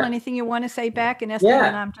 Michelle, anything you want to say back? And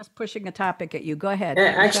Esteban, I'm just pushing a topic at you. Go ahead.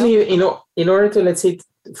 Actually, in order to, let's say,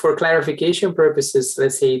 for clarification purposes,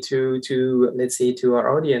 let's say to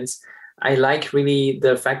our audience, I like really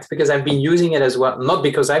the fact, because I've been using it as well, not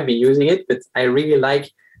because I've been using it, but I really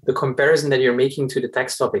like the comparison that you're making to the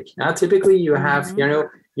tax topic. Now, typically you have,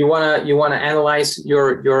 you wanna analyze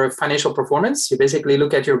your financial performance. You basically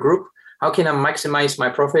look at your group. How can I maximize my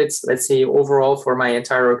profits, let's say overall for my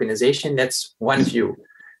entire organization? That's one view.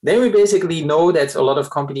 Then we basically know that a lot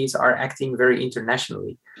of companies are acting very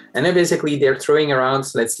internationally. And then basically they're throwing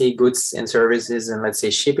around, let's say, goods and services and let's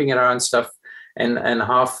say shipping around stuff and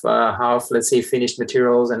half, let's say, finished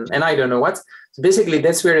materials and I don't know what. So basically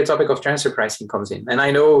that's where the topic of transfer pricing comes in. And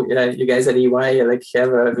I know you guys at EY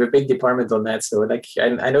have a big department on that. So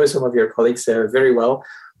I know some of your colleagues very well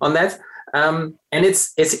on that. And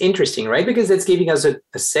it's interesting, right? Because that's giving us a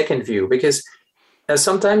second view, because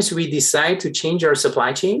sometimes we decide to change our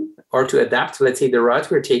supply chain or to adapt, let's say, the route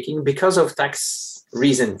we're taking because of tax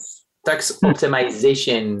reasons, tax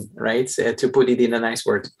optimization, right? To put it in a nice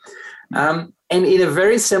word. And in a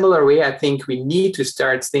very similar way, I think we need to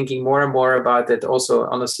start thinking more and more about that also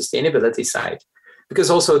on the sustainability side, because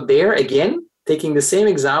also there, again, taking the same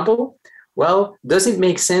example, well, does it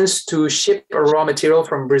make sense to ship a raw material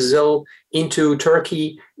from Brazil into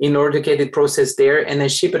Turkey in order to get it processed there and then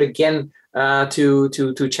ship it again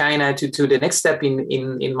to China to the next step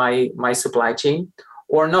in my supply chain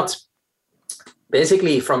or not?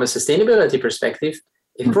 Basically, from a sustainability perspective,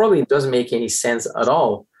 it probably doesn't make any sense at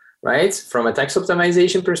all, right? From a tax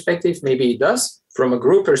optimization perspective, maybe it does. From a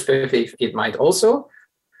group perspective, it might also.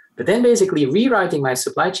 But then basically rewriting my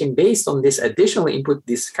supply chain based on this additional input,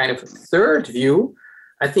 this kind of third view,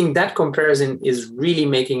 I think that comparison is really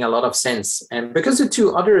making a lot of sense. And because the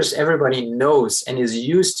two others, everybody knows and is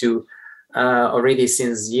used to already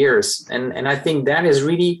since years. And I think that is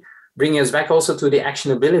really bringing us back also to the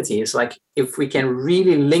actionability. It's like, if we can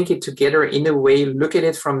really link it together in a way, look at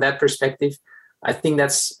it from that perspective, I think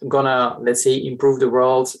that's gonna, let's say, improve the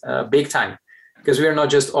world big time. Because we are not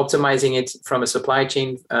just optimizing it from a supply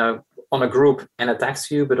chain on a group and a tax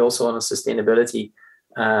view, but also on a sustainability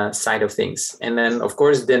side of things. And then, of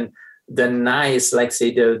course, then the nice, like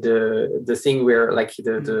say the thing where like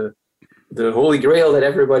the holy grail that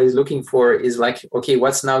everybody's looking for is like, okay,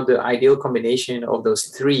 what's now the ideal combination of those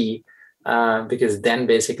three? Because then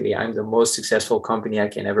basically I'm the most successful company I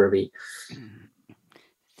can ever be.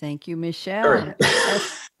 Thank you, Michelle.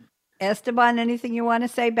 Esteban, anything you want to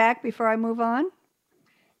say back before I move on?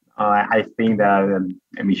 I think that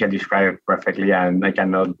Michelle described it perfectly, and I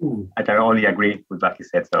can only agree with what he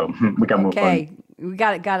said. So we can move on. Okay, we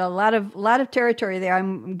got a lot of territory there.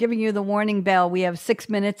 I'm giving you the warning bell. We have 6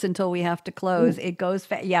 minutes until we have to close. It goes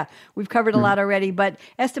fast. Yeah, we've covered a lot already. But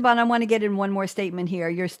Esteban, I want to get in one more statement here.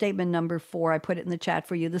 Your statement number 4. I put it in the chat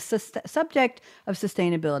for you. The subject of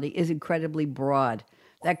sustainability is incredibly broad.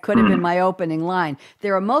 That could have been my opening line.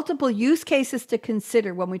 There are multiple use cases to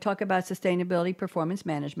consider when we talk about sustainability performance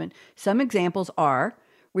management. Some examples are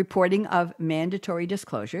reporting of mandatory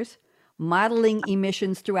disclosures, modeling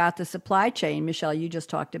emissions throughout the supply chain. Michelle, you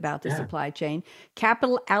just talked about the supply chain,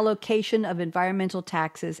 capital allocation of environmental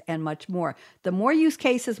taxes, and much more. The more use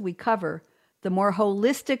cases we cover, the more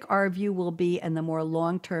holistic our view will be and the more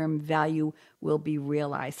long-term value will be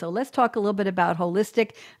realized. So let's talk a little bit about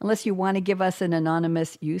holistic, unless you want to give us an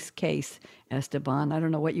anonymous use case, Esteban. I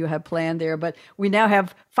don't know what you have planned there, but we now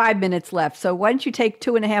have 5 minutes left. So why don't you take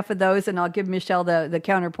 2.5 of those and I'll give Michelle the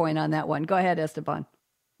counterpoint on that one. Go ahead, Esteban.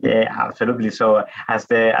 Yeah, absolutely. So as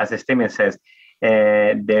the statement says,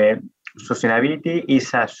 the sustainability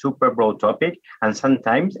is a super broad topic, and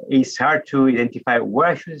sometimes it's hard to identify where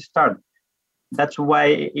I should start. That's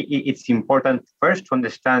why it's important first to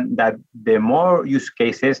understand that the more use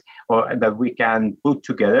cases or that we can put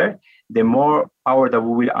together, the more power that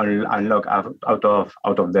we will unlock out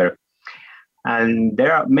of there. And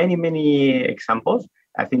there are many examples.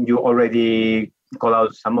 I think you already call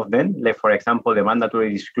out some of them, like for example, the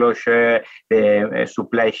mandatory disclosure, the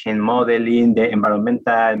supply chain modeling, the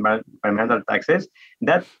environmental taxes,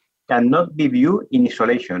 that cannot be viewed in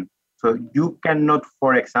isolation. So you cannot,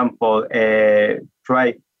 for example,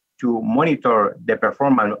 try to monitor the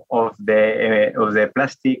performance of the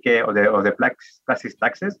plastic or the plastic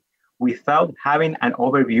taxes without having an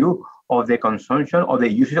overview of the consumption or the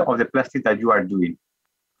usage of the plastic that you are doing.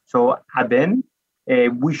 So at the end,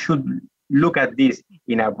 we should look at this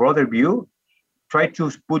in a broader view, try to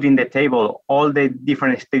put in the table all the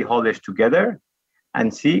different stakeholders together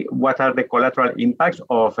and see what are the collateral impacts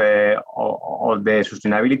of the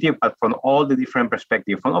sustainability, but from all the different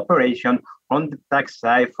perspectives, from operation, from the tax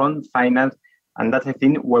side, from finance. And that's, I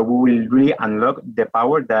think, where we will really unlock the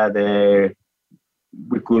power that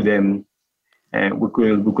we could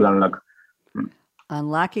unlock.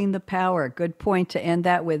 Unlocking the power. Good point to end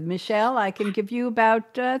that with. Michel, I can give you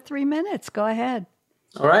about 3 minutes. Go ahead.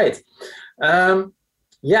 All right. I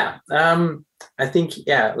think,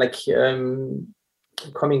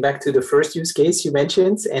 coming back to the first use case you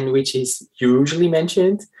mentioned, and which is usually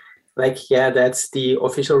mentioned, that's the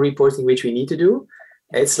official reporting which we need to do.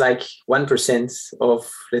 It's like 1% of,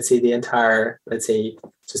 let's say, the entire,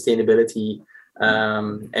 sustainability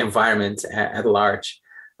environment at large.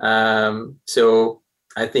 So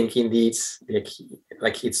I think indeed,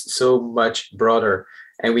 it's so much broader,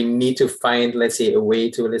 and we need to find, a way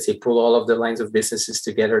to, pull all of the lines of businesses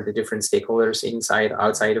together, the different stakeholders inside,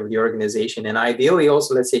 outside of the organization, and ideally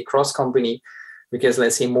also, cross-company, because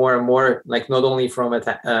more and more, not only from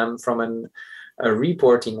a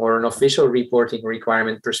reporting or an official reporting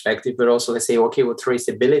requirement perspective, but also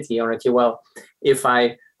traceability, or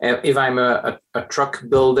if I'm a truck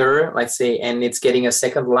builder, and it's getting a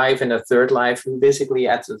second life and a third life, basically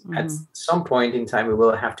at some point in time, we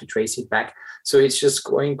will have to trace it back. So it's just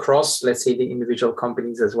going across, the individual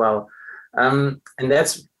companies as well. And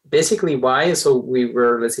that's basically why, so we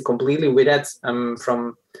were, completely with that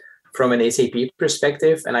from an SAP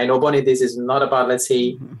perspective. And I know, Bonnie, this is not about,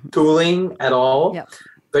 tooling at all. Yep.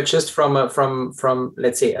 But just from a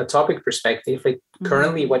topic perspective,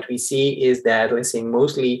 currently what we see is that,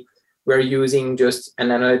 mostly we're using just an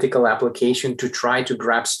analytical application to try to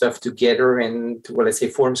grab stuff together and to,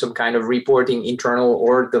 form some kind of reporting, internal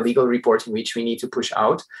or the legal reporting, which we need to push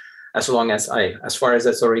out as far as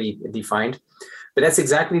that's already defined. But that's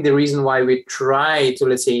exactly the reason why we try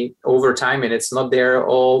to, over time, and it's not there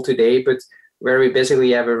all today, but where we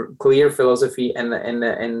basically have a clear philosophy and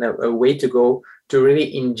a way to go to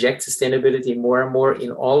really inject sustainability more and more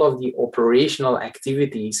in all of the operational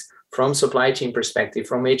activities from supply chain perspective,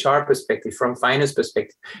 from HR perspective, from finance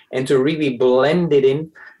perspective, and to really blend it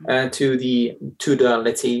in to the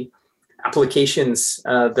applications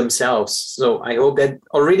themselves. So I hope that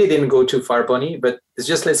already didn't go too far, Bonnie, but it's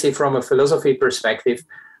just, from a philosophy perspective,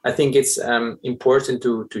 I think it's important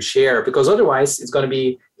to share, because otherwise it's going to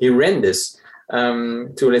be horrendous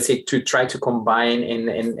to try to combine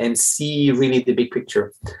and see really the big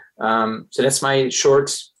picture. So that's my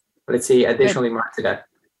short, additional remark to that.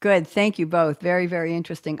 Good. Thank you both. Very, very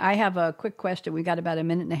interesting. I have a quick question. We got about a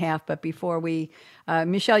minute and a half, but before we,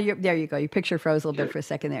 Michel, there you go. Your picture froze a little bit for a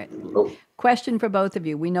second there. Oh. Question for both of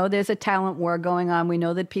you. We know there's a talent war going on. We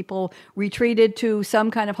know that people retreated to some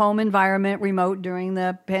kind of home environment, remote, during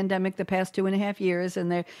the pandemic the past 2.5 years.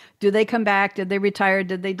 And do they come back? Did they retire?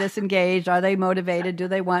 Did they disengage? Are they motivated? Do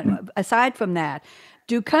they want, aside from that,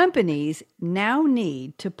 do companies now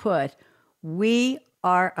need to put, we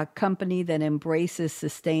are a company that embraces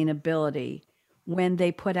sustainability when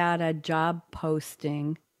they put out a job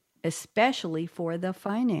posting, especially for the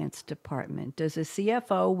finance department? Does a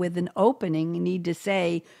CFO with an opening need to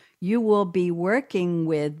say, you will be working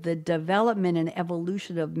with the development and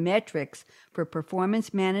evolution of metrics for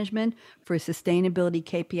performance management, for sustainability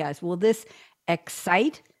KPIs? Will this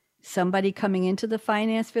excite somebody coming into the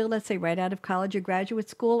finance field, let's say right out of college or graduate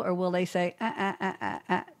school, or will they say,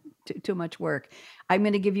 too much work? I'm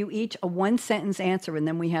going to give you each a 1-sentence answer, and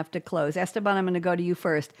then we have to close. Esteban, I'm going to go to you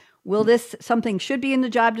first. Will this something should be in the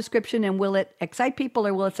job description, and will it excite people,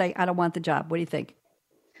 or will it say, I don't want the job? What do you think?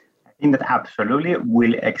 I think that absolutely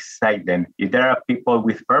will excite them. If there are people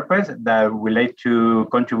with purpose that would like to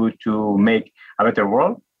contribute to make a better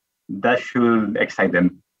world, that should excite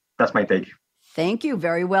them. That's my take. Thank you.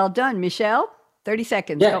 Very well done. Michel, 30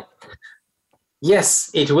 seconds. Yeah. Go. Yes,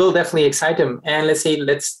 it will definitely excite them. And let's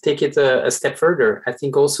take it a step further. I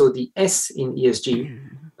think also the S in ESG,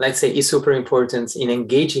 let's say, is super important in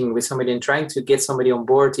engaging with somebody and trying to get somebody on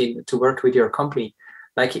board to work with your company.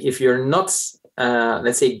 Like if you're not,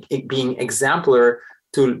 let's say, being exemplar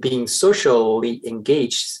to being socially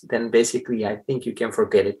engaged, then basically I think you can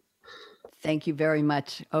forget it. Thank you very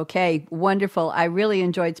much. Okay, wonderful. I really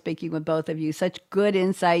enjoyed speaking with both of you. Such good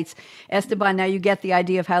insights. Esteban, now you get the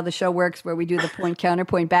idea of how the show works, where we do the point,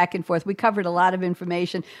 counterpoint, back and forth. We covered a lot of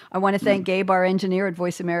information. I want to thank Gabe, our engineer at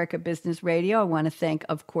Voice America Business Radio. I want to thank,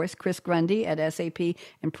 of course, Chris Grundy at SAP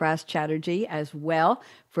and Pras Chatterjee as well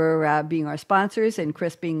for being our sponsors, and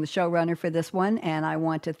Chris being the showrunner for this one. And I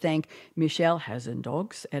want to thank Michel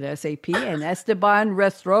Hazendogs at SAP and Esteban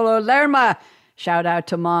Restrolo Lerma. Shout out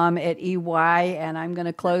to Mom at EY. And I'm going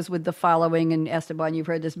to close with the following. And Esteban, you've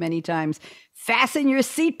heard this many times. Fasten your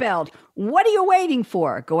seatbelt. What are you waiting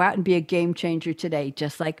for? Go out and be a game changer today.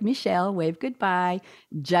 Just like Michel, wave goodbye.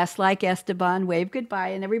 Just like Esteban, wave goodbye.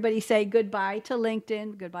 And everybody say goodbye to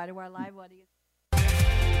LinkedIn. Goodbye to our live audience.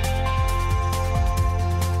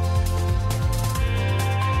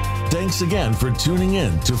 Thanks again for tuning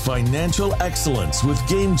in to Financial Excellence with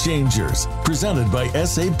Game Changers, presented by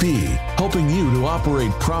SAP, helping you to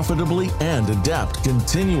operate profitably and adapt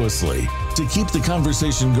continuously. To keep the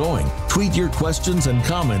conversation going, tweet your questions and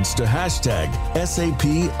comments to #SAPRADIO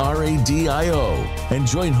and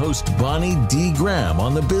join host Bonnie D. Graham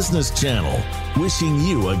on the Business Channel. Wishing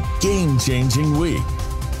you a game-changing week.